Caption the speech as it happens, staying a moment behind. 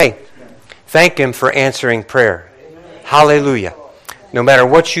Thank Him for answering prayer. Hallelujah. No matter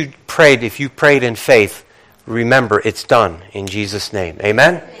what you prayed, if you prayed in faith, remember it's done in Jesus' name.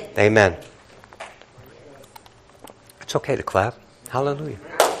 Amen? Amen. It's okay to clap. Hallelujah.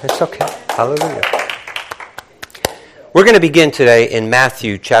 It's okay. Hallelujah. We're going to begin today in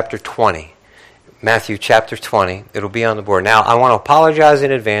Matthew chapter 20. Matthew chapter 20. It'll be on the board. Now, I want to apologize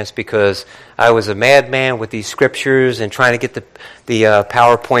in advance because I was a madman with these scriptures and trying to get the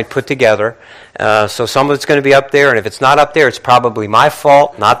PowerPoint put together. So some of it's going to be up there, and if it's not up there, it's probably my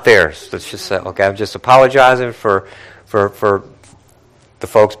fault, not theirs. Let's just say, okay, I'm just apologizing for the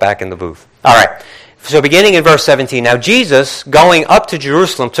folks back in the booth. All right. So beginning in verse 17, now Jesus, going up to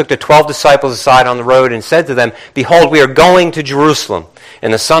Jerusalem, took the 12 disciples aside on the road and said to them, Behold, we are going to Jerusalem,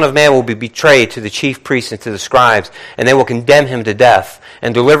 and the Son of Man will be betrayed to the chief priests and to the scribes, and they will condemn him to death,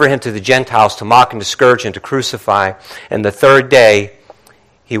 and deliver him to the Gentiles to mock and to scourge and to crucify, and the third day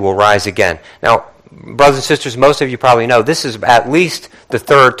he will rise again. Now, brothers and sisters, most of you probably know, this is at least the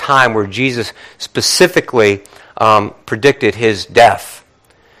third time where Jesus specifically predicted his death.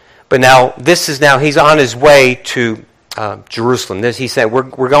 But now, he's on his way to Jerusalem. He said,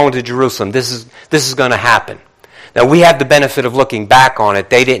 we're going to Jerusalem. This is going to happen. Now, we have the benefit of looking back on it.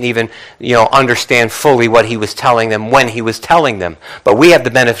 They didn't even, understand fully what he was telling them when he was telling them. But we have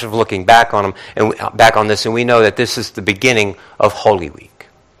the benefit of looking back on him and back on this, and we know that this is the beginning of Holy Week.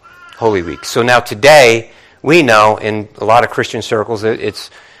 Holy Week. So now today, we know in a lot of Christian circles that it's,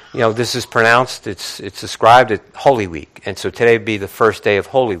 this is pronounced, it's described as Holy Week. And so today would be the first day of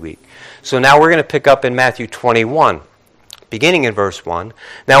Holy Week. So now we're going to pick up in Matthew 21, beginning in verse 1.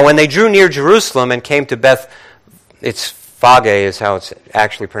 Now when they drew near Jerusalem and came to Bethphage is how it's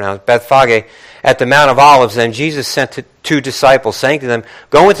actually pronounced, Bethphage, at the Mount of Olives, then Jesus sent two disciples, saying to them,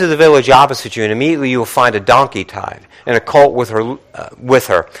 Go into the village opposite you, and immediately you will find a donkey tied, and a colt with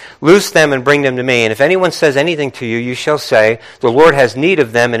her. Loose them and bring them to me. And if anyone says anything to you, you shall say, The Lord has need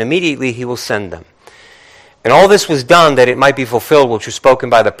of them, and immediately he will send them. And all this was done that it might be fulfilled, which was spoken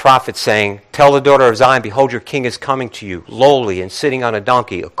by the prophet, saying, Tell the daughter of Zion, Behold, your king is coming to you, lowly and sitting on a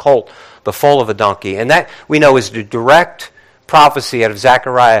donkey, a colt, the foal of a donkey. And that, we know, is the direct prophecy out of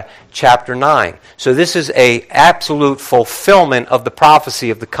Zechariah chapter 9. So this is an absolute fulfillment of the prophecy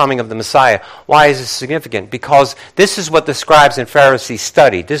of the coming of the Messiah. Why is this significant? Because this is what the scribes and Pharisees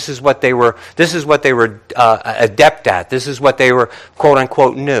studied. This is what they were adept at. This is what they were, quote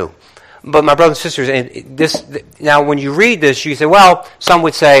unquote, knew. But my brothers and sisters, now when you read this, you say, well, some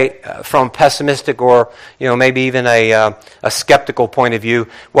would say from a pessimistic or maybe even a skeptical point of view,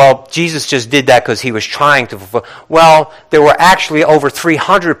 well, Jesus just did that because he was trying to fulfill. Well, there were actually over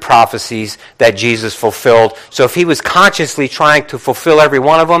 300 prophecies that Jesus fulfilled. So if he was consciously trying to fulfill every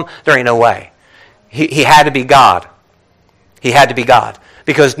one of them, there ain't no way. He had to be God. He had to be God.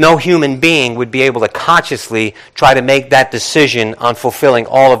 Because no human being would be able to consciously try to make that decision on fulfilling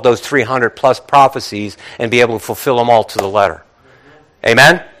all of those 300 plus prophecies and be able to fulfill them all to the letter.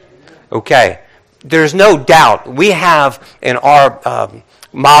 Amen? Okay. There's no doubt. We have in our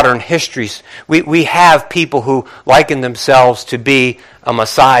modern histories, we have people who liken themselves to be a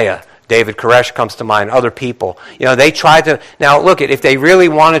Messiah. David Koresh comes to mind, other people. They try to... Now, look, if they really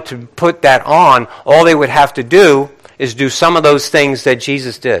wanted to put that on, all they would have to do is do some of those things that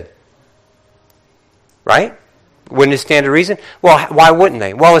Jesus did. Right? Wouldn't it stand to reason? Well, why wouldn't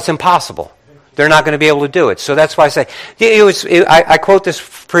they? Well, it's impossible. They're not going to be able to do it. So that's why I say, I quote this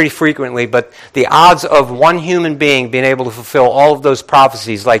pretty frequently, but the odds of one human being being able to fulfill all of those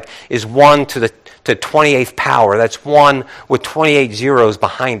prophecies is 1 to 28th power. That's 1 with 28 zeros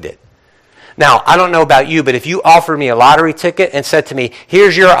behind it. Now, I don't know about you, but if you offered me a lottery ticket and said to me,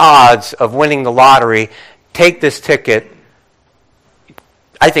 here's your odds of winning the lottery, take this ticket,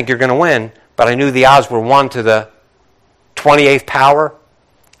 I think you're going to win, but I knew the odds were 1 to the 28th power,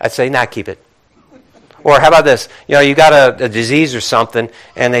 I'd say, keep it. Or how about this? You got a disease or something,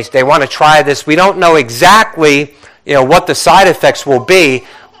 and they want to try this. We don't know exactly, what the side effects will be,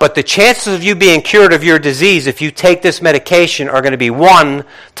 but the chances of you being cured of your disease if you take this medication are going to be 1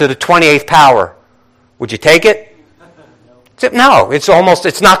 to the 28th power. Would you take it? No, it's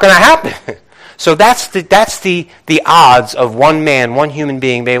not going to happen. So that's the odds of one man, one human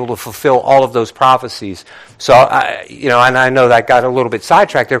being being able to fulfill all of those prophecies. So and I know that got a little bit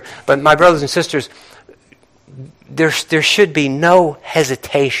sidetracked there, but my brothers and sisters, there should be no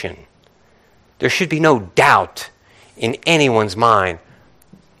hesitation. There should be no doubt in anyone's mind.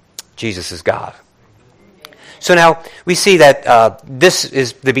 Jesus is God. So now we see that this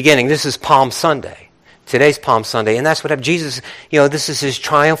is the beginning. This is Palm Sunday. Today's Palm Sunday, and that's what happened. Jesus, this is his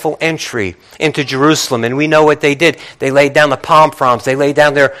triumphal entry into Jerusalem, and we know what they did. They laid down the palm fronds. They laid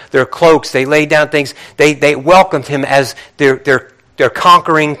down their cloaks. They laid down things. They welcomed him as their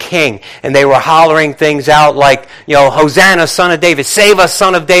conquering king, and they were hollering things out like, Hosanna, son of David, save us,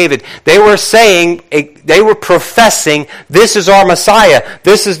 son of David. They were professing, this is our Messiah,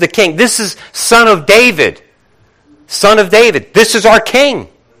 this is the king, this is son of David, this is our king.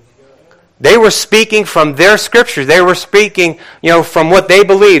 They were speaking from their scriptures. They were speaking, from what they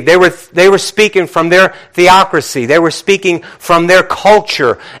believed. They were speaking from their theocracy. They were speaking from their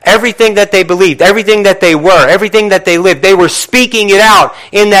culture. Everything that they believed, everything that they were, everything that they lived, they were speaking it out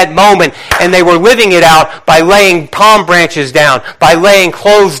in that moment, and they were living it out by laying palm branches down, by laying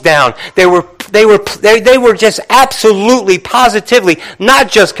clothes down. They were just absolutely, positively,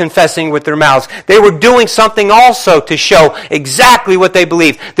 not just confessing with their mouths. They were doing something also to show exactly what they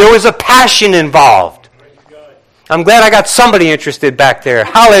believed. There was a passion involved. I'm glad I got somebody interested back there.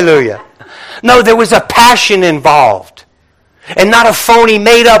 Hallelujah. No, there was a passion involved. And not a phony,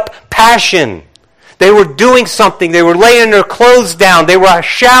 made-up passion. They were doing something. They were laying their clothes down. They were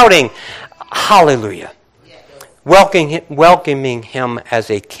shouting. Hallelujah. Welcoming him as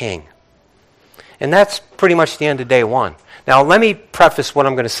a king. And that's pretty much the end of day one. Now, let me preface what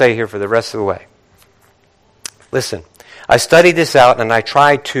I'm going to say here for the rest of the way. Listen, I studied this out, and I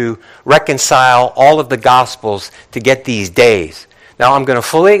tried to reconcile all of the Gospels to get these days. Now, I'm going to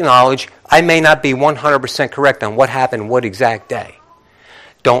fully acknowledge I may not be 100% correct on what happened what exact day.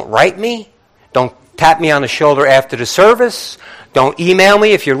 Don't write me. Don't tap me on the shoulder after the service. Don't email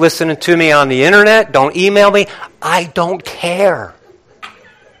me if you're listening to me on the internet. Don't email me. I don't care.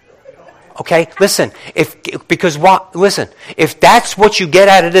 Okay, listen. If that's what you get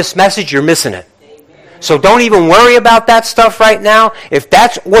out of this message, you're missing it. So don't even worry about that stuff right now. If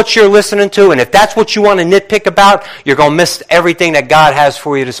that's what you're listening to, and if that's what you want to nitpick about, you're going to miss everything that God has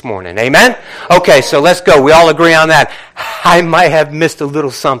for you this morning. Amen? Okay, so let's go. We all agree on that. I might have missed a little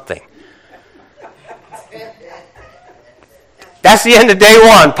something. That's the end of day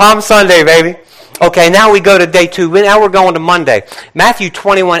one. Palm Sunday, baby. Okay, now we go to day two. Now we're going to Monday. Matthew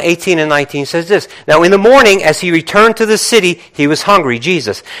 21:18 and 19 says this. Now in the morning, as he returned to the city, he was hungry,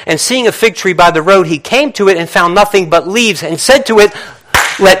 Jesus. And seeing a fig tree by the road, he came to it and found nothing but leaves, and said to it,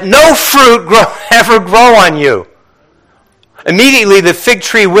 let no fruit ever grow on you. Immediately the fig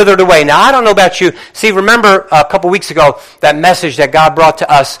tree withered away. Now I don't know about you. See, remember a couple weeks ago, that message that God brought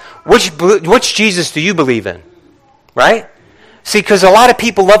to us. Which Jesus do you believe in? Right? See, because a lot of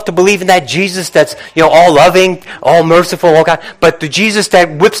people love to believe in that Jesus that's, all loving, all merciful, all God. But the Jesus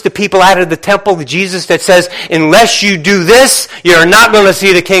that whips the people out of the temple, the Jesus that says, unless you do this, you're not going to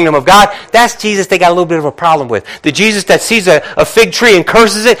see the kingdom of God, that's Jesus they got a little bit of a problem with. The Jesus that sees a fig tree and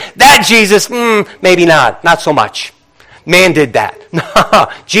curses it, that Jesus, maybe not so much. Man did that. No,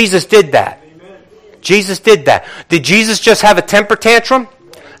 Jesus did that. Amen. Jesus did that. Did Jesus just have a temper tantrum?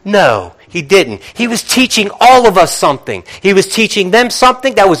 No. He didn't. He was teaching all of us something. He was teaching them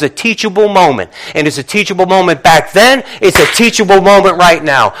something. That was a teachable moment. And it's a teachable moment back then. It's a teachable moment right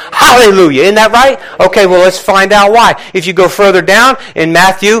now. Hallelujah. Isn't that right? Okay, well, let's find out why. If you go further down in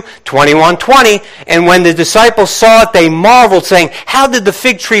Matthew 21:20, and when the disciples saw it, they marveled, saying, how did the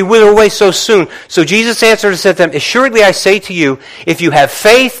fig tree wither away so soon? So Jesus answered and said to them, assuredly I say to you, if you have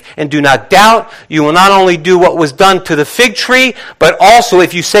faith and do not doubt, you will not only do what was done to the fig tree, but also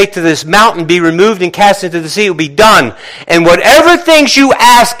if you say to this mountain, be removed and cast into the sea, it will be done. And whatever things you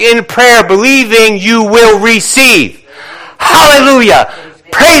ask in prayer, believing, you will receive. Hallelujah.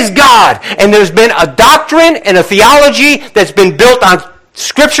 Praise God. And there's been a doctrine and a theology that's been built on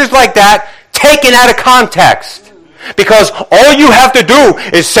scriptures like that, taken out of context. Because all you have to do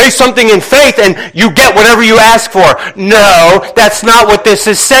is say something in faith and you get whatever you ask for. No, that's not what this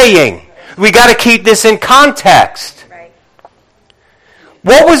is saying. We got to keep this in context.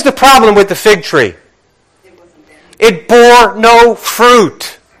 What was the problem with the fig tree? It bore no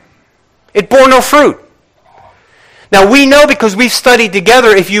fruit. It bore no fruit. Now we know because we've studied together,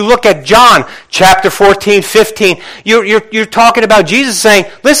 if you look at John chapter 14, 15, you're talking about Jesus saying,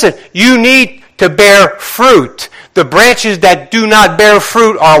 listen, you need to bear fruit. The branches that do not bear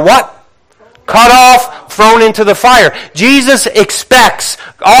fruit are what? Cut off, thrown into the fire. Jesus expects,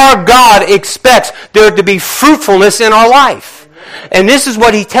 our God expects there to be fruitfulness in our life. And this is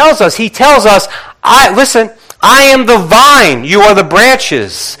what he tells us. He tells us, I am the vine. You are the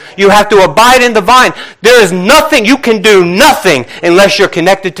branches. You have to abide in the vine. There is nothing, you can do nothing unless you're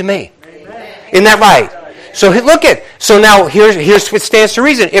connected to me. Amen. Isn't that right? So look at, so now here's what stands to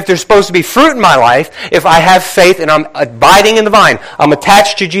reason. If there's supposed to be fruit in my life, if I have faith and I'm abiding in the vine, I'm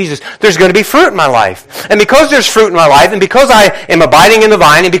attached to Jesus, there's going to be fruit in my life. And because there's fruit in my life, and because I am abiding in the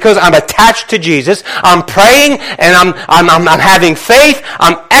vine, and because I'm attached to Jesus, I'm praying and I'm having faith,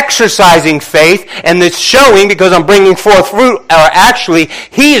 I'm exercising faith, and it's showing because I'm bringing forth fruit, or actually,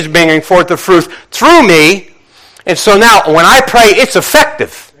 He is bringing forth the fruit through me. And so now, when I pray, it's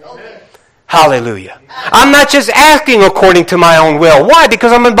effective. Hallelujah. I'm not just asking according to my own will. Why?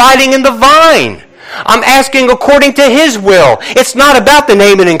 Because I'm abiding in the vine. I'm asking according to His will. It's not about the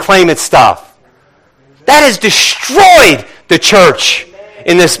name it and claim it stuff. That has destroyed the church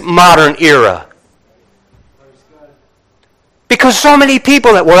in this modern era. Because so many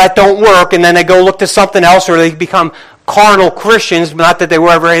people that don't work, and then they go look to something else, or they become carnal Christians. Not that they were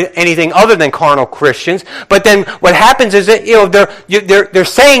ever anything other than carnal Christians. But then what happens is that they're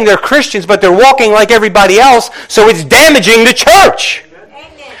saying they're Christians, but they're walking like everybody else. So it's damaging the church.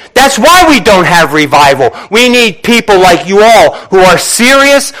 That's why we don't have revival. We need people like you all who are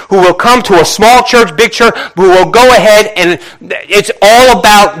serious, who will come to a small church, big church, who will go ahead, and it's all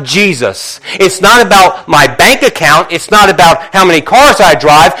about Jesus. It's not about my bank account. It's not about how many cars I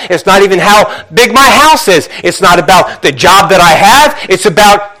drive. It's not even how big my house is. It's not about the job that I have. It's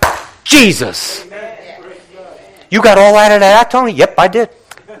about Jesus. You got all that out of that, Tony? Yep, I did.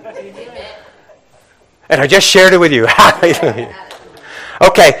 And I just shared it with you. Hallelujah.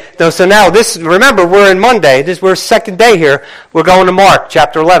 Okay, so now remember, we're in Monday. We're second day here. We're going to Mark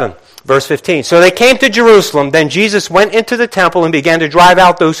chapter 11, verse 15. So they came to Jerusalem. Then Jesus went into the temple and began to drive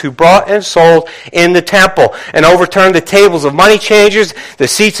out those who bought and sold in the temple, and overturned the tables of money changers, the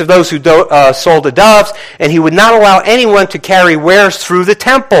seats of those who sold the doves, and He would not allow anyone to carry wares through the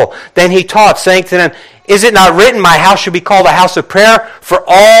temple. Then He taught, saying to them, "Is it not written, my house shall be called a house of prayer for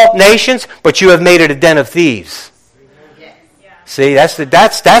all nations? But you have made it a den of thieves." See, that's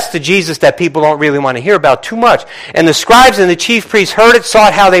the Jesus that people don't really want to hear about too much. And the scribes and the chief priests heard it,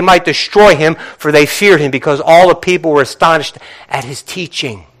 sought how they might destroy Him, for they feared Him, because all the people were astonished at His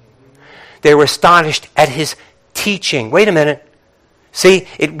teaching. They were astonished at His teaching. Wait a minute. See,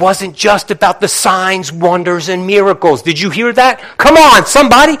 it wasn't just about the signs, wonders, and miracles. Did you hear that? Come on,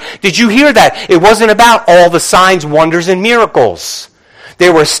 somebody. Did you hear that? It wasn't about all the signs, wonders, and miracles. They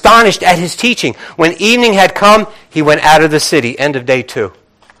were astonished at His teaching. When evening had come, He went out of the city. End of day 2.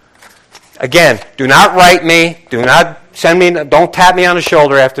 Again, do not write me. Do not send me. Don't tap me on the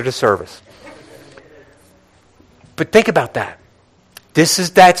shoulder after the service. But think about that. This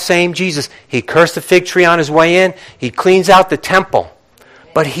is that same Jesus. He cursed the fig tree on His way in. He cleans out the temple.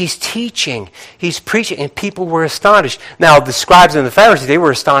 But He's teaching. He's preaching. And people were astonished. Now, the scribes and the Pharisees, they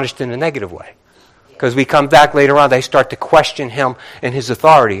were astonished in a negative way. Because we come back later on, they start to question Him and His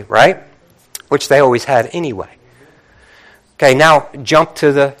authority, right? Which they always had anyway. Okay, now jump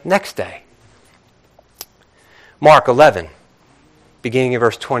to the next day. Mark 11, beginning of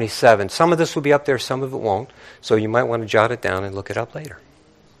verse 27. Some of this will be up there, some of it won't. So you might want to jot it down and look it up later.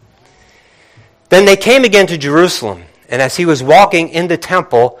 Then they came again to Jerusalem, and as He was walking in the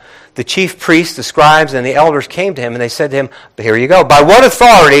temple, the chief priests, the scribes, and the elders came to Him, and they said to Him, "Here you go. By what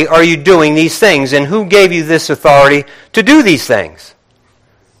authority are you doing these things? And who gave you this authority to do these things?"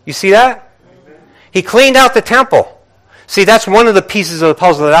 You see that? He cleaned out the temple. See, that's one of the pieces of the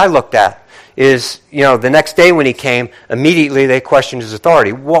puzzle that I looked at. Is, the next day when He came, immediately they questioned His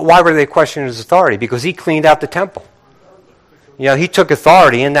authority. Why were they questioning His authority? Because He cleaned out the temple. He took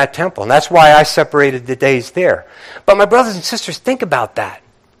authority in that temple. And that's why I separated the days there. But my brothers and sisters, think about that.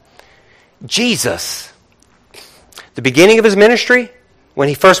 Jesus, the beginning of His ministry, when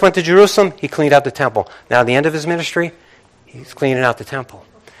He first went to Jerusalem, He cleaned out the temple. Now, the end of His ministry, He's cleaning out the temple.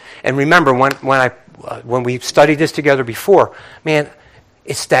 And remember, when we studied this together before, man,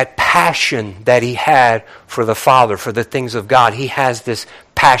 it's that passion that He had for the Father, for the things of God. He has this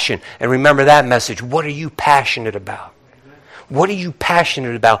passion. And remember that message. What are you passionate about? What are you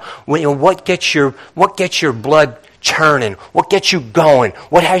passionate about? What gets your blood churning? What gets you going?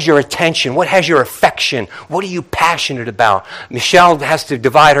 What has your attention? What has your affection? What are you passionate about? Michelle has to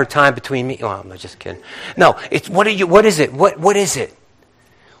divide her time between me. Oh, I'm just kidding. No, it's what is it? What is it?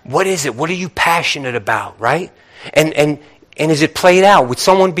 What is it? What are you passionate about, right? And is it played out? Would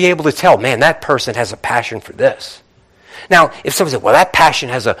someone be able to tell, man, that person has a passion for this? Now, if someone said, well, that person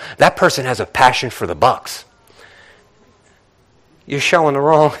has a passion for the Bucks, you're showing the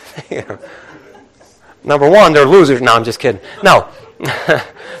wrong thing. Number one, they're losers. No, I'm just kidding. No.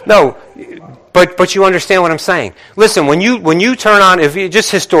 No. But you understand what I'm saying. Listen, when you turn on, if you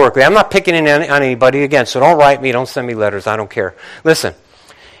just historically, I'm not picking on anybody again, so don't write me, don't send me letters, I don't care. Listen,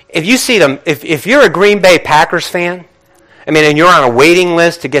 if you see them, if you're a Green Bay Packers fan, I mean, and you're on a waiting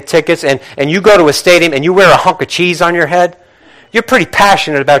list to get tickets, and you go to a stadium and you wear a hunk of cheese on your head, you're pretty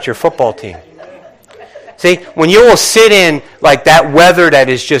passionate about your football team. See, when you will sit in like that weather that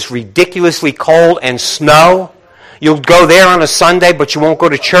is just ridiculously cold and snow, you'll go there on a Sunday, but you won't go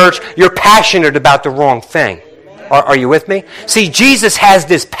to church. You're passionate about the wrong thing. Are you with me? See, Jesus has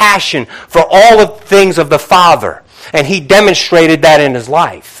this passion for all the things of the Father, and he demonstrated that in his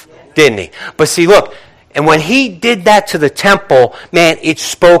life, didn't he? But see, look, and when he did that to the temple, man, it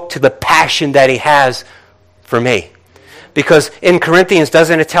spoke to the passion that he has for me. Because in Corinthians,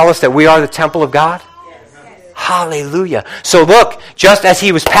 doesn't it tell us that we are the temple of God? Hallelujah. So look, just as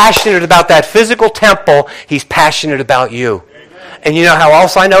he was passionate about that physical temple, he's passionate about you. And you know how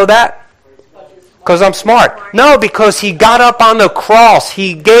else I know that? Because I'm smart. No, because he got up on the cross.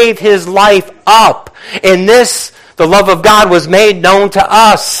 He gave his life up. And this, the love of God, was made known to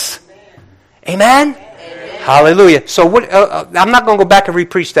us. Amen? Hallelujah. So what? I'm not going to go back and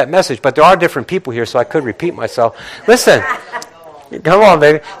re-preach that message, but there are different people here, so I could repeat myself. Listen. Come on,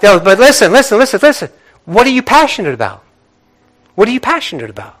 baby. But listen. What are you passionate about? What are you passionate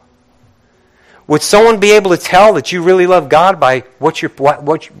about? Would someone be able to tell that you really love God by what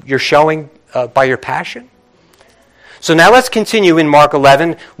you're showing by your passion? So now let's continue in Mark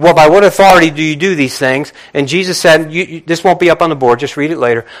 11. Well, by what authority do you do these things? And Jesus said, this won't be up on the board, just read it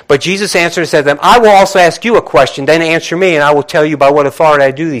later. But Jesus answered and said to them, I will also ask you a question, then answer me, and I will tell you by what authority I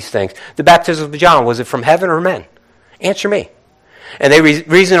do these things. The baptism of John, was it from heaven or men? Answer me. And they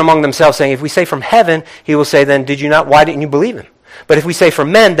reason among themselves, saying, if we say from heaven, he will say, then why didn't you believe him? But if we say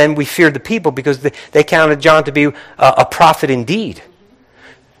from men, then we feared the people, because they counted John to be a prophet indeed.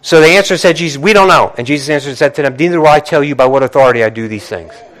 So they answered and said, Jesus, we don't know. And Jesus answered and said to them, neither will I tell you by what authority I do these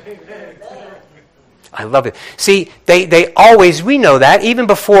things. I love it. See, they always, we know that, even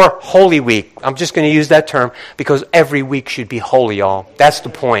before Holy Week. I'm just going to use that term because every week should be holy, y'all. That's the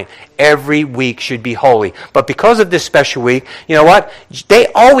point. Every week should be holy. But because of this special week, you know what? They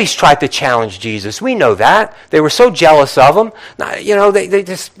always tried to challenge Jesus. We know that. They were so jealous of him. You know, they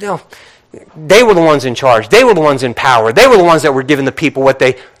just, you know, they were the ones in charge. They were the ones in power. They were the ones that were giving the people what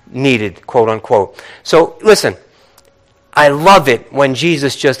they needed, quote unquote. So listen, I love it when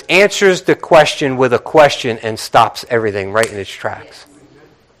Jesus just answers the question with a question and stops everything right in its tracks.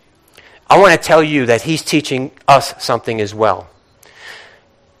 I want to tell you that he's teaching us something as well.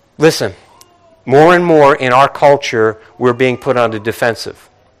 Listen, more and more in our culture, we're being put on the defensive.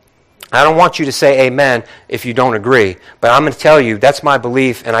 I don't want you to say amen if you don't agree, but I'm going to tell you that's my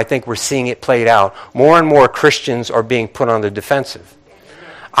belief, and I think we're seeing it played out. More and more Christians are being put on the defensive.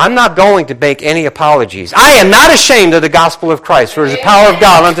 I'm not going to make any apologies. I am not ashamed of the gospel of Christ, for it is the power of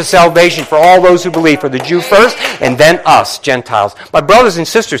God unto salvation for all those who believe, for the Jew first, and then us, Gentiles. My brothers and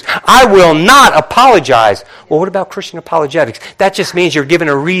sisters, I will not apologize. Well, what about Christian apologetics? That just means you're given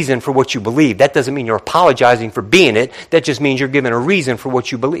a reason for what you believe. That doesn't mean you're apologizing for being it. That just means you're given a reason for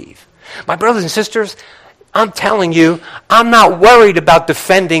what you believe. My brothers and sisters, I'm telling you, I'm not worried about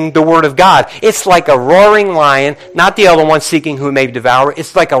defending the Word of God. It's like a roaring lion, not the other one seeking who may devour.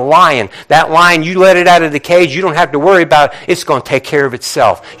 It's like a lion. That lion, you let it out of the cage, you don't have to worry about it. It's going to take care of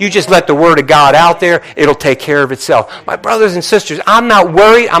itself. You just let the Word of God out there, it'll take care of itself. My brothers and sisters, I'm not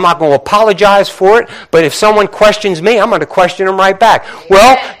worried. I'm not going to apologize for it. But if someone questions me, I'm going to question them right back.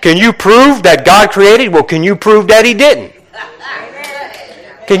 Well, can you prove that God created? Well, can you prove that He didn't?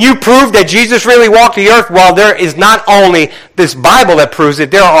 Can you prove that Jesus really walked the earth? Well, there is not only this Bible that proves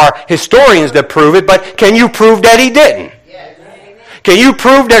it, there are historians that prove it, but can you prove that He didn't? Can you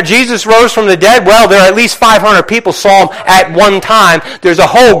prove that Jesus rose from the dead? Well, there are at least 500 people saw Him at one time. There's a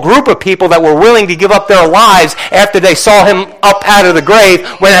whole group of people that were willing to give up their lives after they saw Him up out of the grave,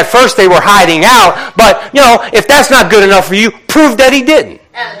 when at first they were hiding out. But, you know, if that's not good enough for you, prove that He didn't.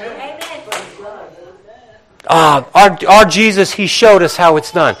 Our Jesus, He showed us how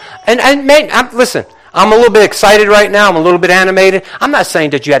it's done. And listen, I'm a little bit excited right now. I'm a little bit animated. I'm not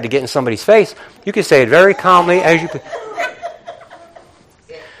saying that you had to get in somebody's face. You can say it very calmly as you could.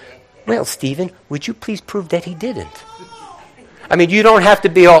 Well, Stephen, would you please prove that He didn't? I mean, you don't have to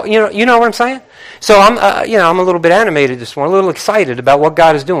be all, you know what I'm saying? So I'm a little bit animated this morning, a little excited about what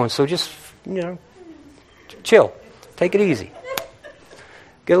God is doing. So just, chill. Take it easy.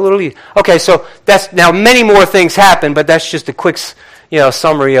 Get a little easy. Okay, so that's now many more things happen, but that's just a quick,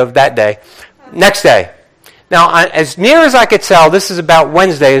 summary of that day. Next day. Now, as near as I could tell, this is about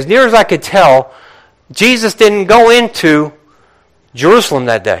Wednesday. As near as I could tell, Jesus didn't go into Jerusalem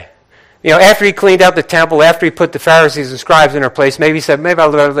that day. After he cleaned out the temple, after he put the Pharisees and scribes in their place, maybe he said, maybe I'll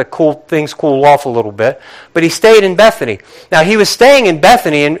let things cool off a little bit. But he stayed in Bethany. Now, he was staying in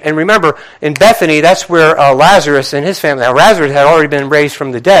Bethany, and remember, in Bethany, that's where Lazarus and his family, now Lazarus had already been raised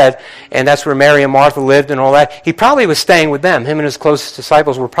from the dead, and that's where Mary and Martha lived and all that. He probably was staying with them. Him and his closest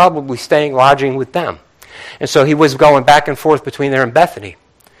disciples were probably lodging with them. And so he was going back and forth between there and Bethany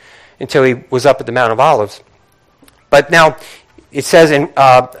until he was up at the Mount of Olives. But now, it says in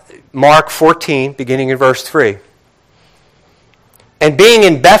Mark 14, beginning in verse 3. And being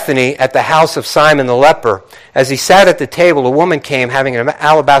in Bethany at the house of Simon the leper, as he sat at the table, a woman came having an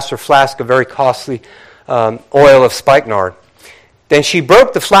alabaster flask of very costly oil of spikenard. Then she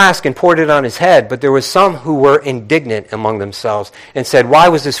broke the flask and poured it on his head, but there were some who were indignant among themselves and said, why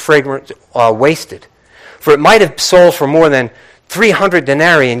was this fragrance wasted? For it might have sold for more than 300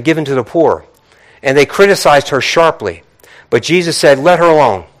 denarii and given to the poor. And they criticized her sharply. But Jesus said, let her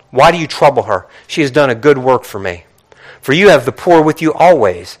alone. Why do you trouble her? She has done a good work for me. For you have the poor with you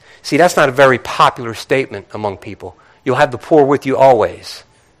always. See, that's not a very popular statement among people. You'll have the poor with you always.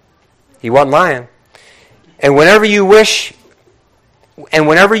 He wasn't lying. And whenever you wish,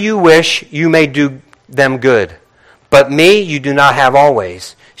 you may do them good. But me you do not have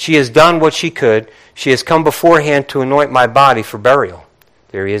always. She has done what she could. She has come beforehand to anoint my body for burial.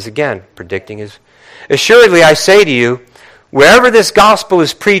 There he is again, predicting his... Assuredly, I say to you, wherever this gospel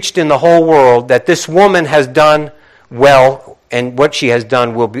is preached in the whole world, that this woman has done well, and what she has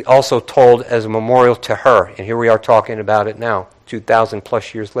done will be also told as a memorial to her. And here we are talking about it now, 2,000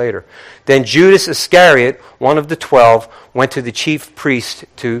 plus years later. Then Judas Iscariot, one of the 12, went to the chief priests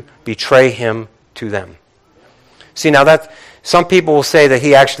to betray him to them. See, now that some people will say that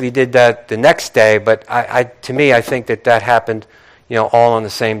he actually did that the next day, but to me, I think that happened, all on the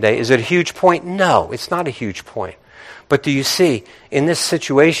same day. Is it a huge point? No, it's not a huge point. But do you see, in this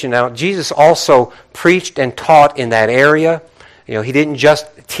situation now, Jesus also preached and taught in that area. He didn't just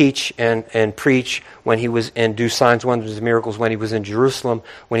teach and preach when he was and do signs, wonders, and miracles when he was in Jerusalem.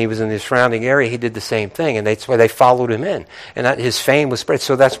 When he was in the surrounding area, he did the same thing, and that's why they followed him in. And his fame was spread.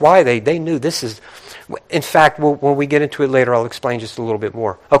 So that's why they knew this is... In fact, when we get into it later, I'll explain just a little bit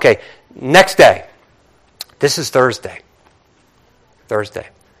more. Okay, next day. This is Thursday.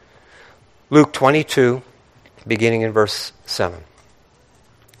 Luke 22, beginning in verse 7.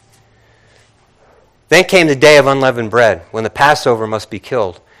 Then came the day of unleavened bread, when the Passover must be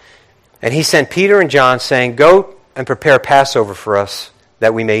killed. And he sent Peter and John, saying, go and prepare Passover for us,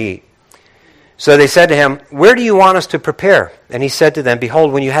 that we may eat. So they said to him, where do you want us to prepare? And he said to them,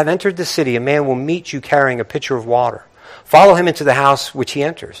 behold, when you have entered the city, a man will meet you carrying a pitcher of water. Follow him into the house which he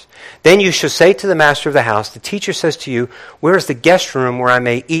enters. Then you shall say to the master of the house, the teacher says to you, where is the guest room where I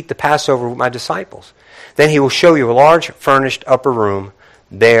may eat the Passover with my disciples? Then he will show you a large furnished upper room.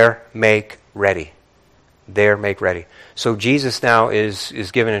 There make ready. There make ready. So Jesus now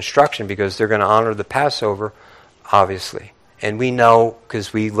is given instruction because they're going to honor the Passover, obviously. And we know,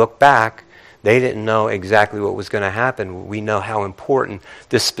 because we look back, they didn't know exactly what was going to happen. We know how important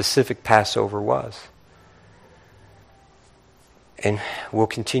this specific Passover was. And we'll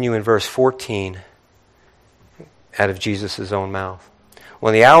continue in verse 14 out of Jesus' own mouth.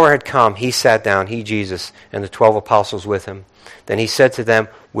 When the hour had come, he sat down, he, Jesus, and the 12 apostles with him. Then he said to them,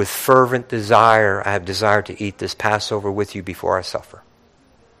 with fervent desire, I have desired to eat this Passover with you before I suffer.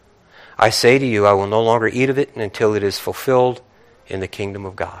 I say to you, I will no longer eat of it until it is fulfilled in the kingdom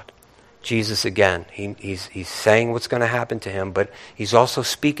of God. Jesus again, he's saying what's going to happen to him, but he's also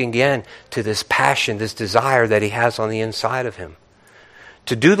speaking again to this passion, this desire that he has on the inside of him.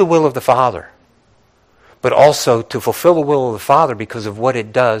 To do the will of the Father, but also to fulfill the will of the Father because of what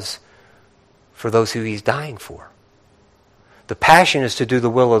it does for those who he's dying for. The passion is to do the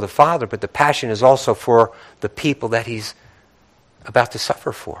will of the Father, but the passion is also for the people that he's about to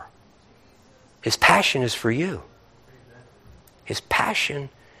suffer for. His passion is for you. His passion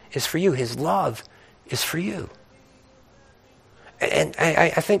is for you. His love is for you. And I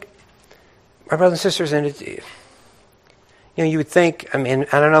think, my brothers and sisters, and you would think, I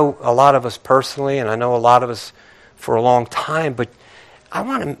don't know a lot of us personally, and I know a lot of us for a long time, but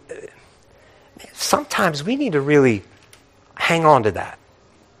sometimes we need to really hang on to that.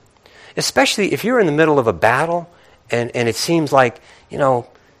 Especially if you're in the middle of a battle, and it seems like,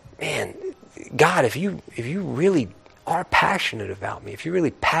 man, God, if you really are passionate about me, if you're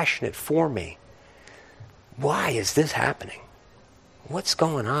really passionate for me, why is this happening? What's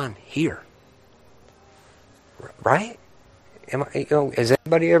going on here? Right? Has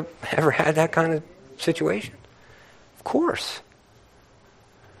anybody ever had that kind of situation? Of course.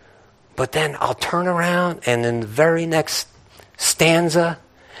 But then I'll turn around and in the very next stanza,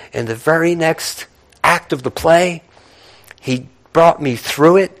 in the very next act of the play, he brought me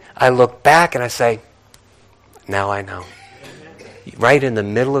through it. I look back and I say, now I know. Right in the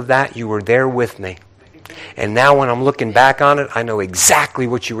middle of that, you were there with me. And now when I'm looking back on it, I know exactly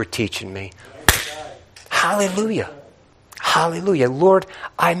what you were teaching me. Hallelujah. Hallelujah. Lord,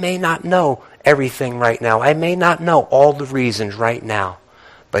 I may not know everything right now. I may not know all the reasons right now.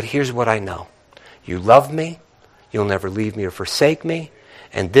 But here's what I know. You love me. You'll never leave me or forsake me.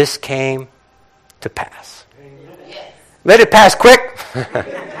 And this came to pass. Let it pass quick.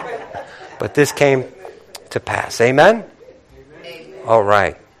 But this came to pass. Amen? All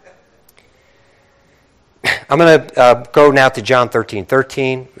right. I'm going to go now to John 13,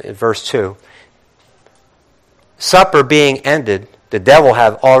 verse 2. Supper being ended, the devil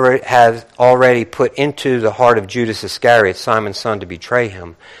has already put into the heart of Judas Iscariot, Simon's son, to betray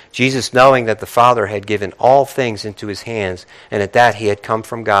him. Jesus, knowing that the Father had given all things into his hands, and at that he had come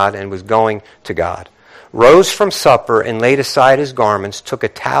from God and was going to God, rose from supper and laid aside his garments, took a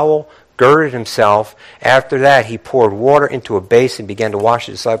towel, girded himself. After that he poured water into a basin, began to wash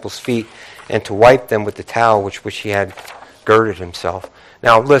the disciples' feet, and to wipe them with the towel which he had girded himself.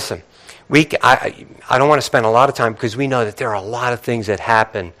 Now listen, I don't want to spend a lot of time because we know that there are a lot of things that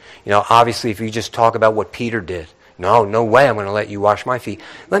happen. You know, obviously if you just talk about what Peter did, no way I'm going to let you wash my feet.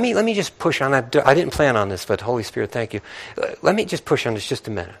 Let me just push on that. I didn't plan on this, but Holy Spirit, thank you. Let me just push on this just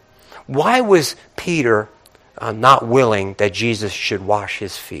a minute. Why was Peter not willing that Jesus should wash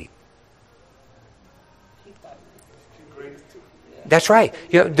his feet? That's right.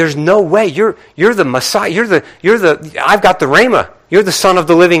 You know, there's no way. You're the Messiah. I've got the Rhema. You're the Son of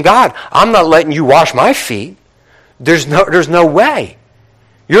the living God. I'm not letting you wash my feet. There's no way.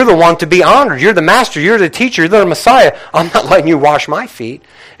 You're the one to be honored. You're the master. You're the teacher. You're the Messiah. I'm not letting you wash my feet.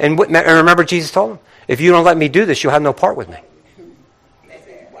 And remember Jesus told him, if you don't let me do this, you'll have no part with me.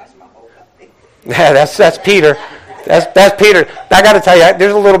 Yeah, that's Peter. That's Peter. I got to tell you,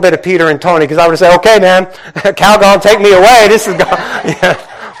 there's a little bit of Peter and Tony, because I would say, okay, man, Calgon, take me away. This is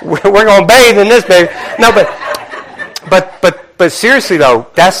we're going to bathe in this, baby. No, but seriously though,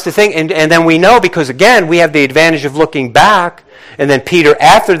 that's the thing. And then we know, because again, we have the advantage of looking back. And then Peter,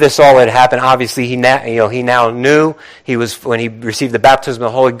 after this all had happened, obviously he now knew. He was, when he received the baptism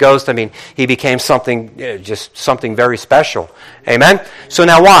of the Holy Ghost, I mean, he became something, just something very special. Amen. So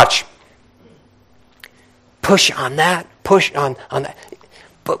now watch. Push on that. Push on that.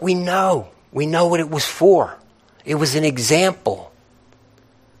 But we know what it was for. It was an example.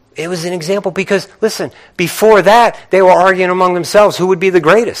 It was an example because, listen, before that, they were arguing among themselves who would be the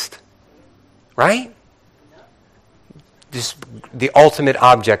greatest. Right? The ultimate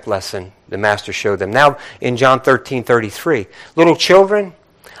object lesson the Master showed them. Now, in John 13:33, little children,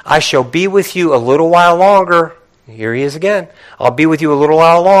 I shall be with you a little while longer. Here he is again. I'll be with you a little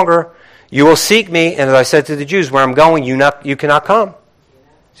while longer. You will seek me, and as I said to the Jews, where I'm going, you cannot come.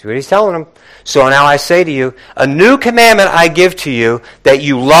 See what he's telling them? So now I say to you, a new commandment I give to you, that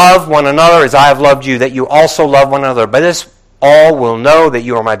you love one another as I have loved you, that you also love one another. By this all will know that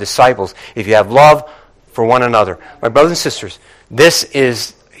you are my disciples, if you have love for one another. My brothers and sisters, this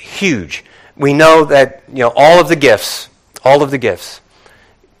is huge. We know that, all of the gifts,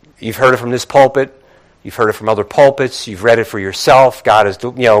 you've heard it from this pulpit, you've heard it from other pulpits, you've read it for yourself, God has,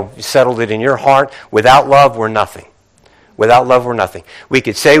 settled it in your heart. Without love, we're nothing. Without love, we're nothing. We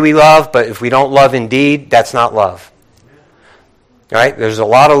could say we love, but if we don't love indeed, that's not love. All right? There's a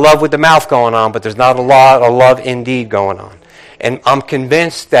lot of love with the mouth going on, but there's not a lot of love indeed going on. And I'm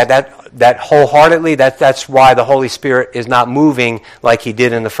convinced that wholeheartedly, that's why the Holy Spirit is not moving like he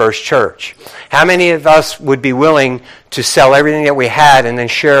did in the first church. How many of us would be willing to sell everything that we had and then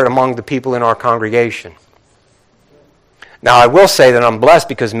share it among the people in our congregation? Now, I will say that I'm blessed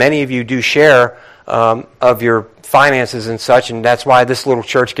because many of you do share of your finances and such, and that's why this little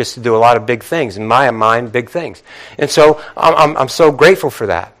church gets to do a lot of big things. In my mind, big things. And so I'm so grateful for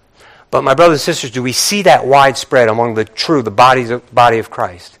that. But my brothers and sisters, do we see that widespread among the body of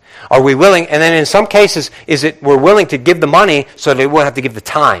Christ? Are we willing? And then in some cases, we're willing to give the money so they won't have to give the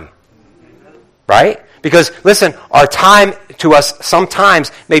time. Right? Because, listen, our time to us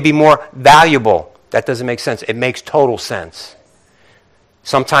sometimes may be more valuable. That doesn't make sense. It makes total sense.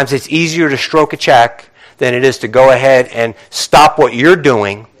 Sometimes it's easier to stroke a check than it is to go ahead and stop what you're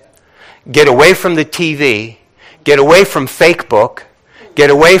doing, get away from the TV, get away from Facebook, get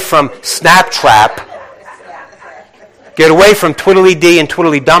away from Snaptrap, get away from Twiddly-dee and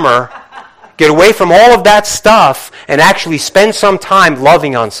Twiddly-dumber, get away from all of that stuff and actually spend some time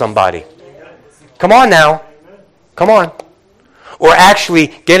loving on somebody. Come on now. Come on. Or actually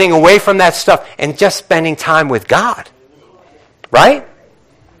getting away from that stuff and just spending time with God. Right?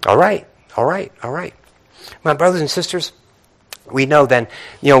 All right. My brothers and sisters, we know then,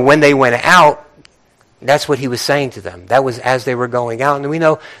 when they went out, that's what he was saying to them. That was as they were going out. And we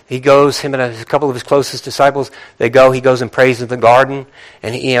know he goes, him and a couple of his closest disciples, he goes and prays in the garden.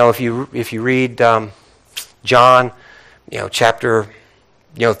 And, if you read John, chapter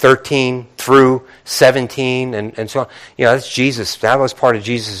 13 through 17 and so on. That's Jesus. That was part of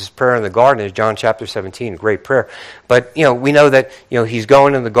Jesus' prayer in the garden, is John chapter 17, a great prayer. But, we know that, he's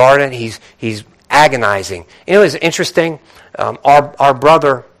going in the garden, he's agonizing. It was interesting, our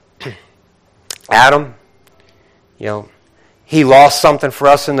brother Adam, he lost something for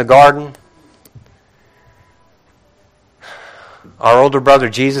us in the garden. Our older brother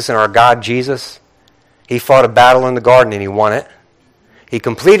Jesus and our God Jesus, he fought a battle in the garden and he won it. He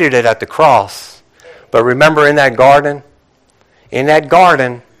completed it at the cross. But remember, in that garden,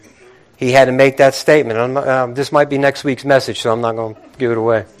 he had to make that statement. This might be next week's message, so I'm not going to give it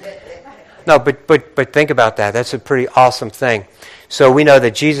away. No, but think about that. That's a pretty awesome thing. So we know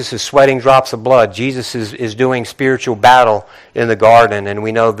that Jesus is sweating drops of blood. Jesus is doing spiritual battle in the garden, and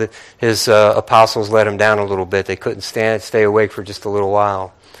we know that his apostles let him down a little bit. They couldn't stay awake for just a little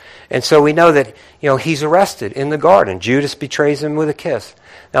while. And so we know that, he's arrested in the garden. Judas betrays him with a kiss.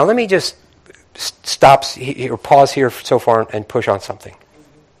 Now let me just pause here so far and push on something.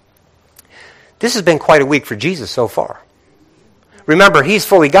 This has been quite a week for Jesus so far. Remember, he's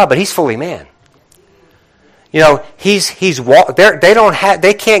fully God, but he's fully man. They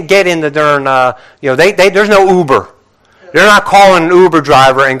can't get in the darn, there's no Uber. They're not calling an Uber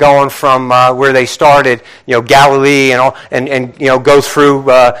driver and going from where they started, Galilee and go through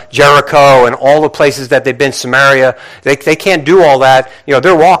Jericho and all the places that they've been, Samaria. They can't do all that.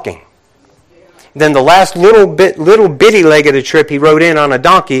 They're walking. Then the last little bitty leg of the trip, he rode in on a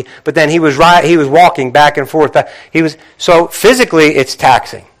donkey, but then he was walking back and forth. So physically, it's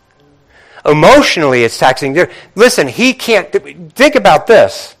taxing. Emotionally, it's taxing. Listen, he can't. Think about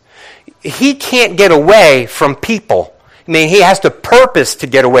this. He can't get away from people. I mean, he has to purpose to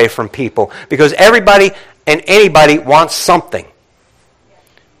get away from people because everybody and anybody wants something.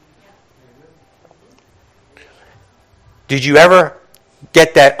 Did you ever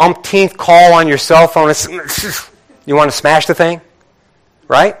get that umpteenth call on your cell phone? You want to smash the thing?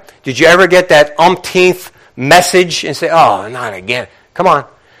 Right? Did you ever get that umpteenth message and say, oh, not again? Come on.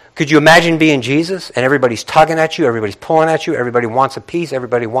 Could you imagine being Jesus and everybody's tugging at you, everybody's pulling at you, everybody wants a piece,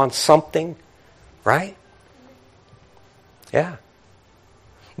 everybody wants something? Right? Yeah.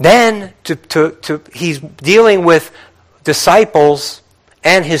 Then he's dealing with disciples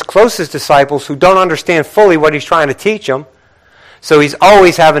and his closest disciples who don't understand fully what he's trying to teach them. So he's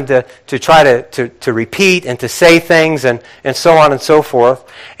always having to try to repeat and to say things and so on and so forth.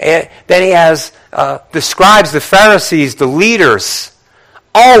 And then he has the scribes, the Pharisees, the leaders,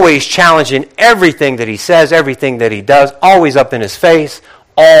 always challenging everything that he says, everything that he does, always up in his face,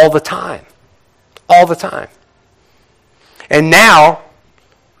 all the time. All the time. And now,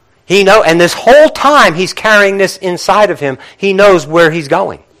 and this whole time he's carrying this inside of him, he knows where he's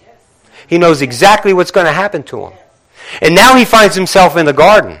going. He knows exactly what's going to happen to him. And now he finds himself in the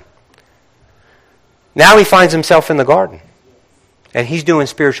garden. And he's doing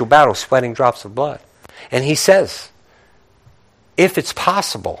spiritual battle, sweating drops of blood. And he says, if it's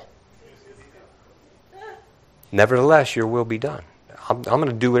possible, nevertheless, your will be done. I'm going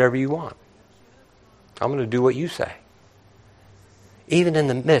to do whatever you want. I'm going to do what you say. Even in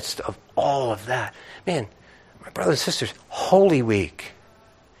the midst of all of that. Man, my brothers and sisters, Holy Week,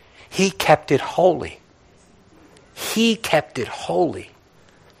 he kept it holy. He kept it holy.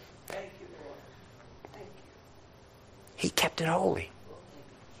 Thank you, Lord. Thank you. He kept it holy.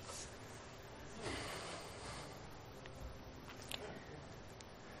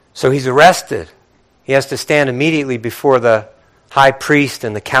 So he's arrested. He has to stand immediately before the high priest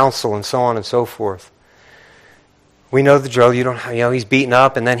and the council and so on and so forth. We know the drill. He's beaten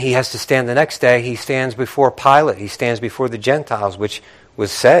up, and then he has to stand the next day. He stands before Pilate. He stands before the Gentiles, which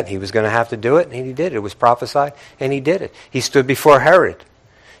was said he was going to have to do it, and he did. It was prophesied, and he did it. He stood before Herod.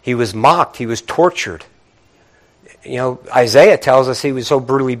 He was mocked. He was tortured. Isaiah tells us he was so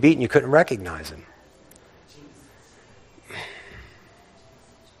brutally beaten you couldn't recognize him.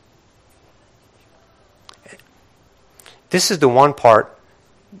 This is the one part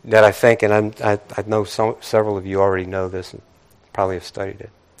that I think, and I know several of you already know this and probably have studied it.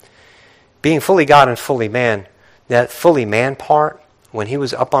 Being fully God and fully man, that fully man part, when he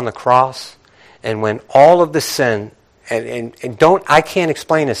was up on the cross, and when all of the sin, and I can't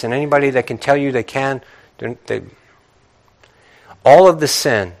explain this, and anybody that can tell you they can, all of the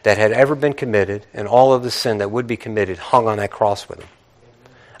sin that had ever been committed, and all of the sin that would be committed hung on that cross with him.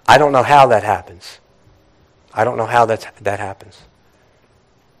 I don't know how that happens. I don't know how that happens.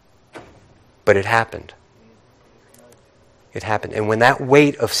 But it happened. It happened. And when that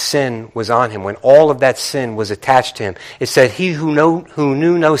weight of sin was on him, when all of that sin was attached to him, it said, he who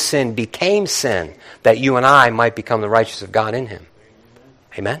knew no sin became sin, that you and I might become the righteousness of God in him.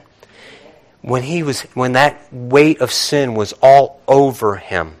 Amen? When that weight of sin was all over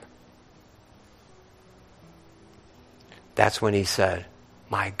him, that's when he said,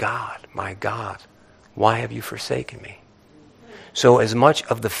 my God, why have you forsaken me? So as much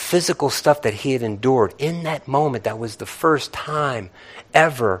of the physical stuff that he had endured in that moment, that was the first time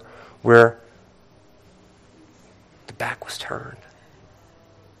ever where the back was turned.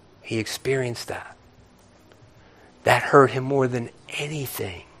 He experienced that. That hurt him more than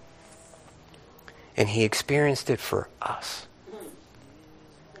anything. And he experienced it for us.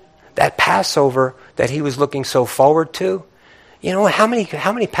 That Passover that he was looking so forward to, you know, how many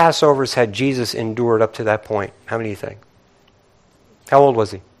Passovers had Jesus endured up to that point? How many do you think? How old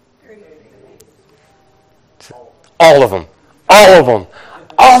was he? All of them. All of them.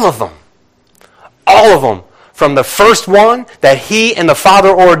 All of them. All of them. From the first one that he and the Father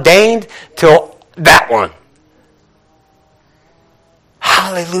ordained till that one.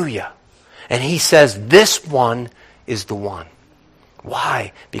 Hallelujah. And he says this one is the one.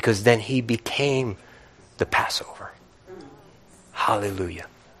 Why? Because then he became the Passover. Hallelujah.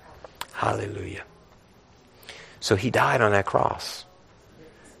 Hallelujah. So he died on that cross.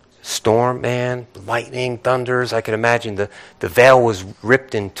 Storm, man, lightning, thunders. I can imagine the veil was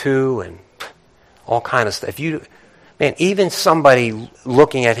ripped in two and all kind of stuff. Even somebody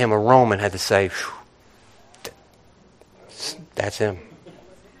looking at him, a Roman, had to say, that's him.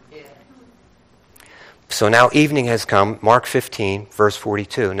 So now evening has come, Mark 15, verse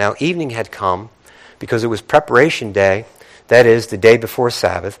 42. Now evening had come because it was preparation day, that is, the day before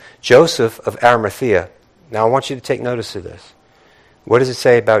Sabbath. Joseph of Arimathea. Now I want you to take notice of this. What does it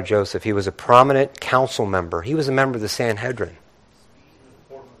say about Joseph? He was a prominent council member. He was a member of the Sanhedrin.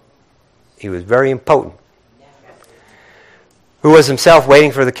 He was very impotent. Who was himself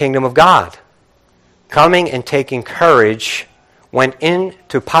waiting for the kingdom of God. Coming and taking courage, went in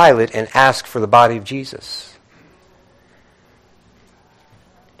to Pilate and asked for the body of Jesus.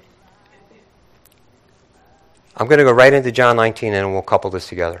 I'm going to go right into John 19 and we'll couple this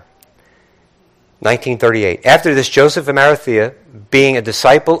together. 1938. After this, Joseph of Arimathea, being a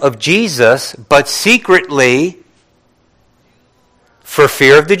disciple of Jesus, but secretly, for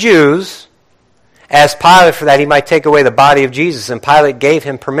fear of the Jews, asked Pilate for that he might take away the body of Jesus, and Pilate gave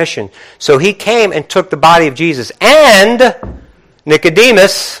him permission. So he came and took the body of Jesus. And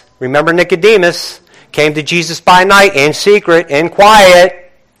Nicodemus, remember Nicodemus, came to Jesus by night, in secret, in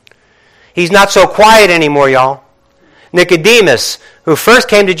quiet. He's not so quiet anymore, y'all. Nicodemus, who first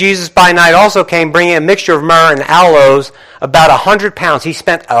came to Jesus by night, also came bringing a mixture of myrrh and aloes, about 100 pounds. He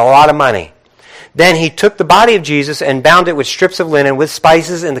spent a lot of money. Then he took the body of Jesus and bound it with strips of linen, with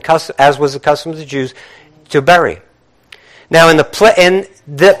spices, as was the custom of the Jews, to bury. Now in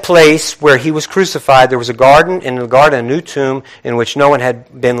the place where he was crucified, there was a garden, and in the garden a new tomb in which no one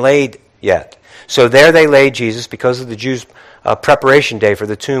had been laid yet. So there they laid Jesus because of the Jews' preparation day, for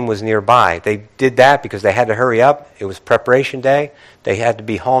the tomb was nearby. They did that because they had to hurry up. It was preparation day. They had to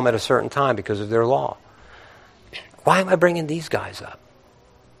be home at a certain time because of their law. Why am I bringing these guys up?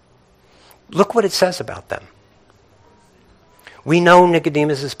 Look what it says about them. We know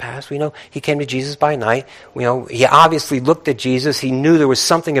Nicodemus' past. We know he came to Jesus by night. We know he obviously looked at Jesus. He knew there was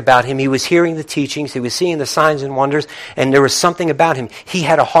something about him. He was hearing the teachings. He was seeing the signs and wonders. And there was something about him. He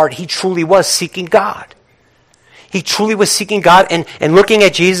had a heart. He truly was seeking God. He truly was seeking God. And looking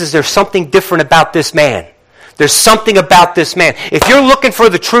at Jesus, there's something different about this man. There's something about this man. If you're looking for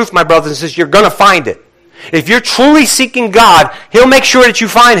the truth, my brothers and sisters, you're going to find it. If you're truly seeking God, He'll make sure that you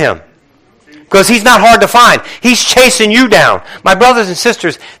find Him. Because He's not hard to find. He's chasing you down. My brothers and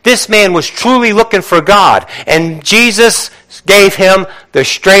sisters, this man was truly looking for God. And Jesus gave him the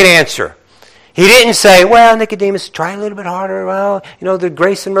straight answer. He didn't say, well, Nicodemus, try a little bit harder. Well, the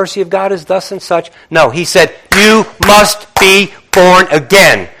grace and mercy of God is thus and such. No, he said, you must be born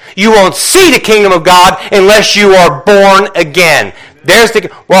again. You won't see the kingdom of God unless you are born again.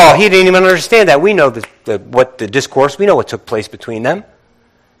 Well, he didn't even understand that. We know what the discourse, we know what took place between them.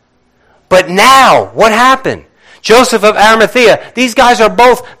 But now, what happened? Joseph of Arimathea, these guys are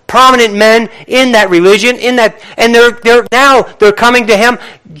both prominent men in that religion, and they're coming to him.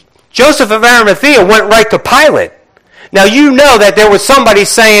 Joseph of Arimathea went right to Pilate. Now you know that there was somebody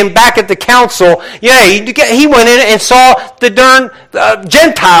saying back at the council, he went in and saw the darn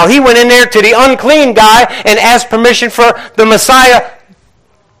Gentile. He went in there to the unclean guy and asked permission for the Messiah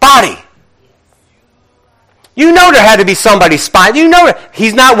body. You know there had to be somebody spying. You know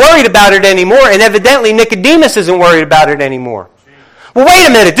he's not worried about it anymore, and evidently Nicodemus isn't worried about it anymore. Well, wait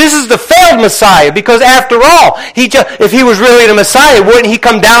a minute. This is the failed Messiah, because after all, if he was really the Messiah, wouldn't he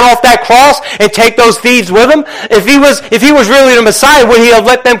come down off that cross and take those thieves with him? If he was really the Messiah, wouldn't he have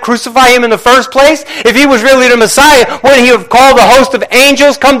let them crucify him in the first place? If he was really the Messiah, wouldn't he have called a host of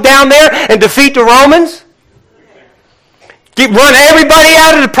angels, come down there and defeat the Romans? Run everybody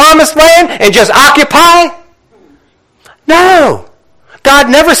out of the promised land and just occupy? No. God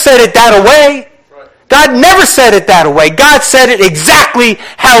never said it that way. God never said it that way. God said it exactly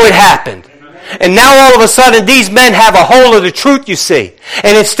how it happened. And now all of a sudden these men have a hold of the truth, you see.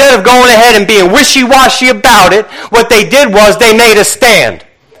 And instead of going ahead and being wishy-washy about it, what they did was they made a stand.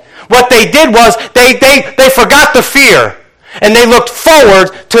 What they did was they forgot the fear. And they looked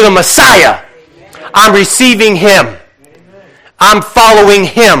forward to the Messiah. I'm receiving him. I'm following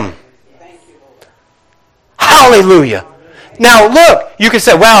him. Hallelujah. Now look, you can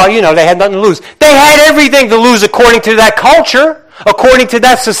say, well, they had nothing to lose. They had everything to lose according to that culture, according to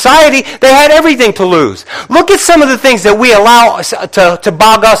that society. They had everything to lose. Look at some of the things that we allow to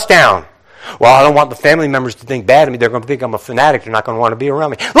bog us down. Well, I don't want the family members to think bad of me. They're going to think I'm a fanatic. They're not going to want to be around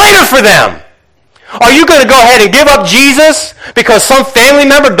me. Later for them. Are you going to go ahead and give up Jesus because some family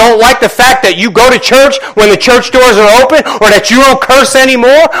member don't like the fact that you go to church when the church doors are open, or that you don't curse anymore?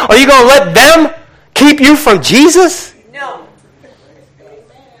 Are you going to let them keep you from Jesus? No.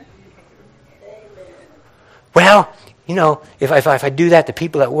 Well, if I do that to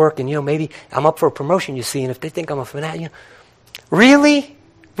people at work, and maybe I'm up for a promotion, you see, and if they think I'm a fanatic, really?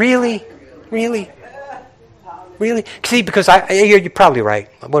 See, because you're probably right.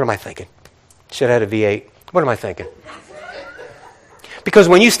 What am I thinking? Should have had a V8. What am I thinking? Because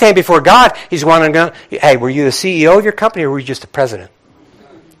when you stand before God, He's wanting to go, hey, were you the CEO of your company, or were you just the president?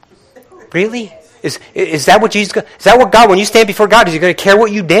 Really? Is that what Jesus? Is that what God? When you stand before God, is He going to care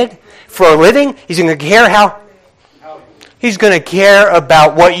what you did for a living? He's going to care how? He's going to care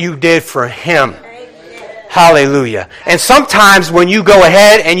about what you did for Him. Hallelujah. And sometimes when you go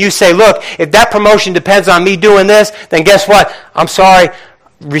ahead and you say, look, if that promotion depends on me doing this, then guess what? I'm sorry,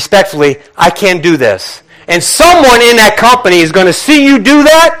 respectfully, I can't do this. And someone in that company is going to see you do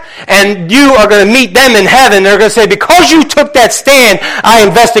that, and you are going to meet them in heaven. They're going to say, because you took that stand, I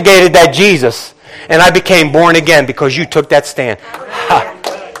investigated that Jesus, and I became born again because you took that stand.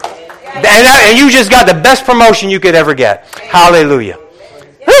 And you just got the best promotion you could ever get. Hallelujah.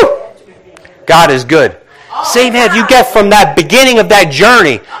 Whew. God is good. Same head you get from that beginning of that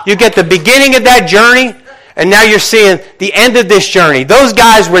journey. You get the beginning of that journey, and now you're seeing the end of this journey. Those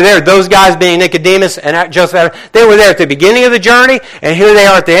guys were there. Those guys being Nicodemus and Joseph, they were there at the beginning of the journey, and here they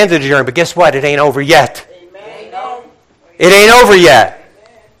are at the end of the journey. But guess what? It ain't over yet. It ain't over yet.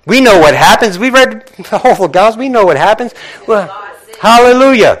 We know what happens. We read the whole Gospel. We know what happens. Well,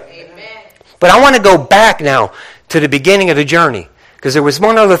 hallelujah. But I want to go back now to the beginning of the journey, because there was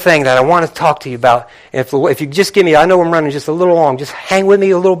one other thing that I want to talk to you about. And if you just give me, I know I'm running just a little long, just hang with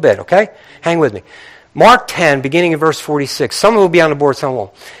me a little bit, okay? Hang with me. Mark 10, beginning in verse 46. Some will be on the board, some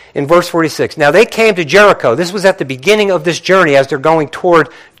won't. In verse 46. Now they came to Jericho. This was at the beginning of this journey as they're going toward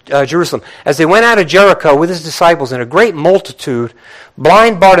Jerusalem. As they went out of Jericho with his disciples and a great multitude,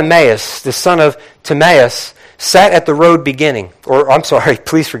 blind Bartimaeus, the son of Timaeus, sat at the road the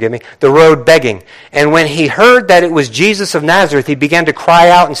road begging. And when he heard that it was Jesus of Nazareth, he began to cry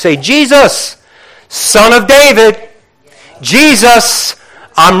out and say, Jesus, Son of David, Jesus,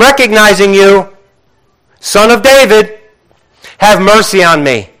 I'm recognizing you, Son of David, have mercy on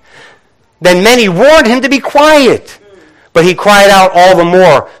me. Then many warned him to be quiet, but he cried out all the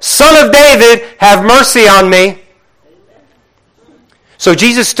more, Son of David, have mercy on me. So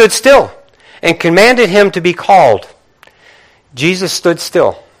Jesus stood still and commanded him to be called. Jesus stood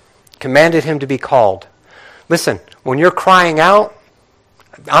still, commanded him to be called. Listen, when you're crying out,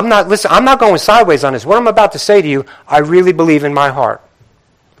 I'm not going sideways on this. What I'm about to say to you, I really believe in my heart.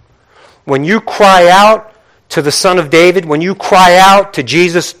 When you cry out to the Son of David, when you cry out to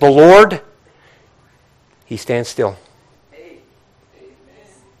Jesus the Lord, He stands still.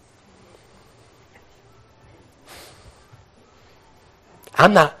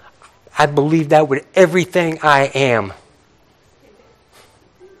 I believe that with everything I am.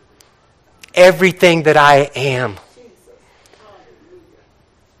 Everything that I am.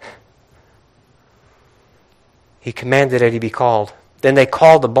 He commanded that he be called. Then they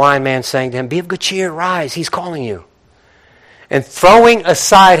called the blind man, saying to him, be of good cheer, rise, he's calling you. And throwing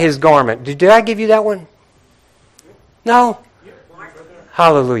aside his garment. Did I give you that one? No?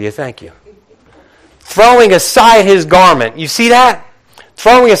 Hallelujah, thank you. Throwing aside his garment. You see that?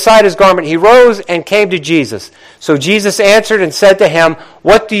 Throwing aside his garment, he rose and came to Jesus. So Jesus answered and said to him,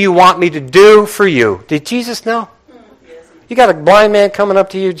 "What do you want me to do for you?" Did Jesus know? You got a blind man coming up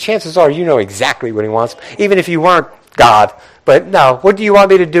to you, chances are you know exactly what he wants, even if you weren't God. But no, what do you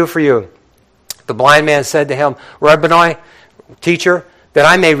want me to do for you? The blind man said to him, "Rabboni, teacher, that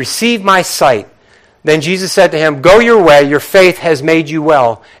I may receive my sight." Then Jesus said to him, "Go your way, your faith has made you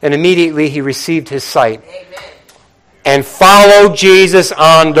well." And immediately he received his sight. Amen. And followed Jesus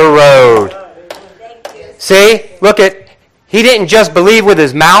on the road. See, look he didn't just believe with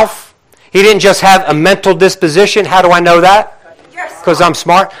his mouth. He didn't just have a mental disposition. How do I know that? Because I'm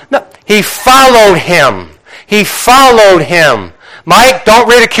smart? No, he followed him. He followed him. Mike, don't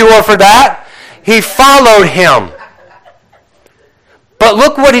ridicule her for that. He followed him. But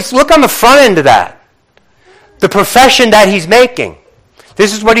look on the front end of that. The profession that he's making.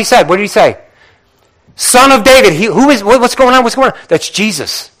 This is what he said. What did he say? Son of David. What's going on? What's going on? That's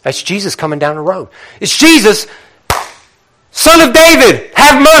Jesus. That's Jesus coming down the road. It's Jesus. Son of David,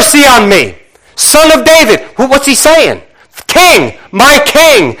 have mercy on me. Son of David. What's he saying? King, my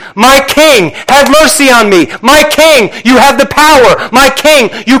king, have mercy on me. My king, you have the power. My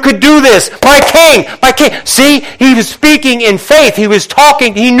king, you could do this. My king. See, he was speaking in faith. He was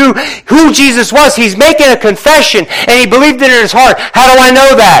talking. He knew who Jesus was. He's making a confession, and he believed it in his heart. How do I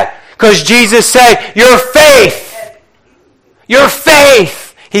know that? Because Jesus said, your faith. Your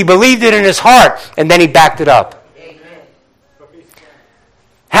faith. He believed it in his heart, and then he backed it up.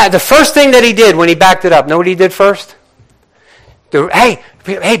 The first thing that he did when he backed it up, know what he did first? Hey,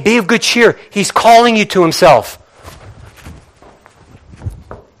 be of good cheer. He's calling you to himself.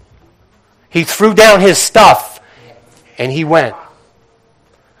 He threw down his stuff, and he went.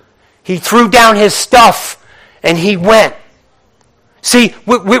 He threw down his stuff, and he went. See,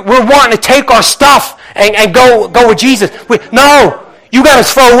 we're wanting to take our stuff and go with Jesus. No, you got to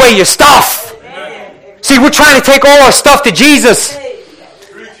throw away your stuff. See, we're trying to take all our stuff to Jesus.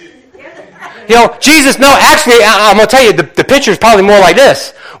 You know, Jesus, no, actually, I'm going to tell you, the picture is probably more like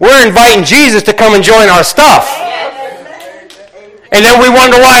this. We're inviting Jesus to come and join our stuff. And then we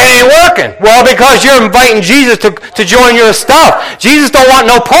wonder why it ain't working. Well, because you're inviting Jesus to join your stuff. Jesus don't want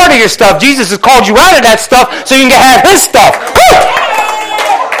no part of your stuff. Jesus has called you out of that stuff so you can have his stuff. Woo!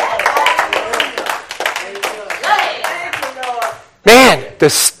 Man, the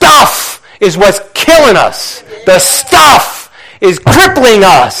stuff is what's killing us. The stuff is crippling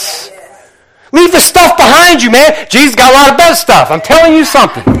us. Leave the stuff behind you, man. Jesus got a lot of better stuff. I'm telling you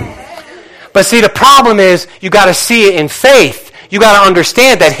something. But see, the problem is you got to see it in faith. You got to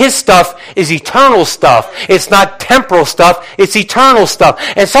understand that his stuff is eternal stuff. It's not temporal stuff. It's eternal stuff.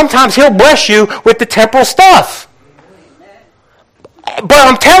 And sometimes he'll bless you with the temporal stuff. But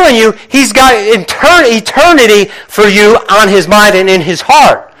I'm telling you, he's got eternity for you on his mind and in his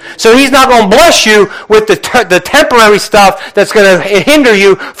heart. So he's not going to bless you with the temporary stuff that's going to hinder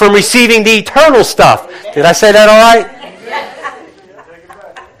you from receiving the eternal stuff. Did I say that all right?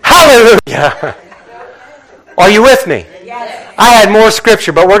 Hallelujah. Are you with me? I had more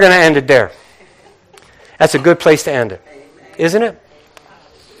scripture, but we're going to end it there. That's a good place to end it. Isn't it?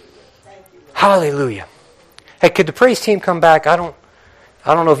 Hallelujah. Hey, could the praise team come back? I don't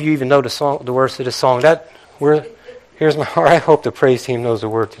know if you even know the words to the song. I hope the praise team knows the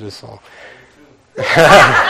word to the song.